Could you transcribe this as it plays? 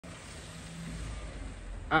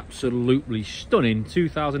absolutely stunning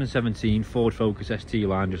 2017 Ford Focus ST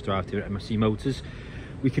line just arrived here at MSC Motors.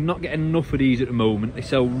 We cannot get enough of these at the moment. They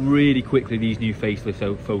sell really quickly, these new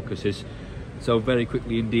facelift Focuses. So very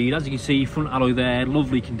quickly indeed. As you can see, front alloy there,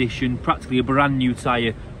 lovely condition, practically a brand new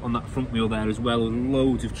tyre on that front wheel there as well, with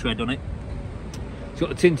loads of tread on it. It's got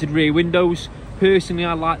the tinted rear windows. Personally,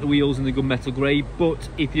 I like the wheels in the gunmetal grey, but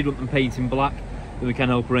if you want them painted in black, then we can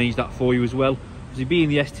help arrange that for you as well. Obviously, being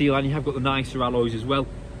the ST line, you have got the nicer alloys as well.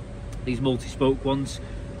 These multi-spoke ones,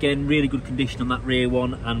 again, really good condition on that rear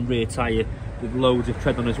one and rear tyre with loads of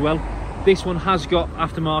tread on as well. This one has got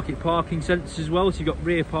aftermarket parking sensors as well, so you've got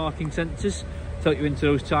rear parking sensors to take you into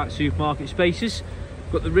those tight supermarket spaces.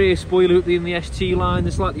 Got the rear spoiler up in the ST line,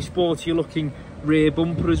 the slightly sportier looking rear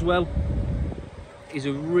bumper as well. Is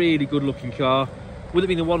a really good looking car. With it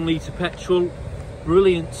being a 1 litre petrol,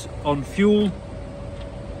 brilliant on fuel,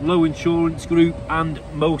 low insurance group, and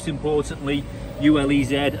most importantly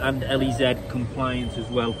ULEZ and LEZ compliance as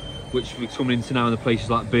well, which we're coming into now in the places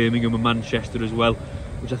like Birmingham and Manchester as well,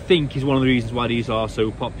 which I think is one of the reasons why these are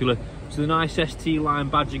so popular. So the nice ST line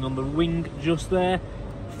badging on the wing just there,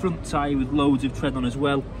 front tyre with loads of tread on as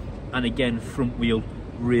well, and again front wheel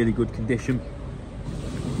really good condition.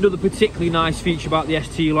 Another particularly nice feature about the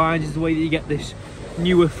ST lines is the way that you get this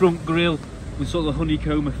newer front grille with sort of the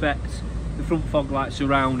honeycomb effect, the front fog lights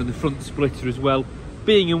around and the front splitter as well.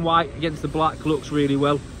 Being in white against the black looks really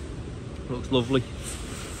well, looks lovely.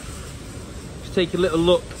 Just take a little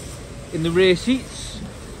look in the rear seats.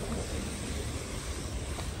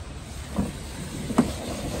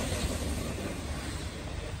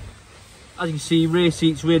 As you can see, rear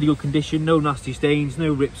seats really good condition, no nasty stains,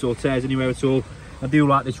 no rips or tears anywhere at all. I do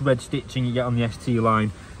like this red stitching you get on the ST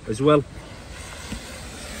line as well.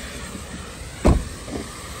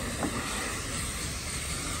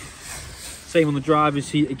 Same on the driver's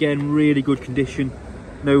seat, again really good condition,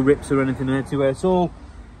 no rips or anything anywhere at all.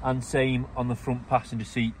 And same on the front passenger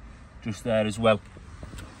seat just there as well.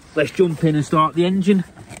 Let's jump in and start the engine.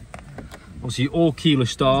 Obviously all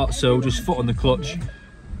keyless start, so just foot on the clutch,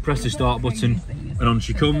 press the start button and on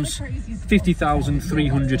she comes.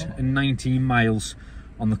 50,319 miles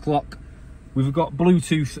on the clock. We've got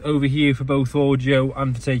Bluetooth over here for both audio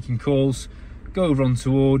and for taking calls. Go over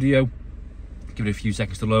onto audio, give it a few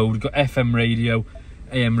seconds to load. We've got FM radio,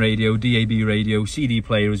 AM radio, DAB radio, CD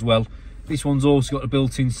player as well. This one's also got a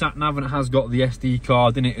built-in sat nav and it has got the SD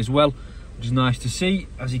card in it as well, which is nice to see.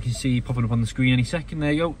 As you can see popping up on the screen any second,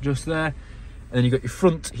 there you go, just there. And then you've got your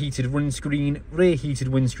front heated windscreen, rear heated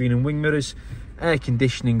windscreen and wing mirrors, air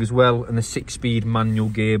conditioning as well, and the 6-speed manual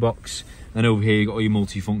gearbox. And over here you've got all your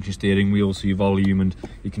multi-function steering wheel, so your volume and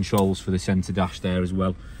your controls for the centre dash there as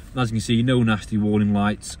well. And as you can see, no nasty warning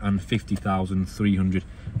lights and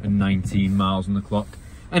 50,319 miles on the clock.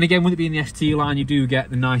 And again, with it being the ST line, you do get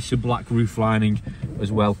the nicer black roof lining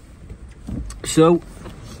as well. So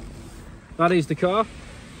that is the car.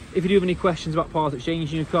 If you do have any questions about part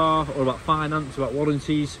exchanging your car, or about finance, about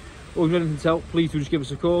warranties, or if you have anything to help, please do just give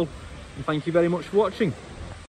us a call. And thank you very much for watching.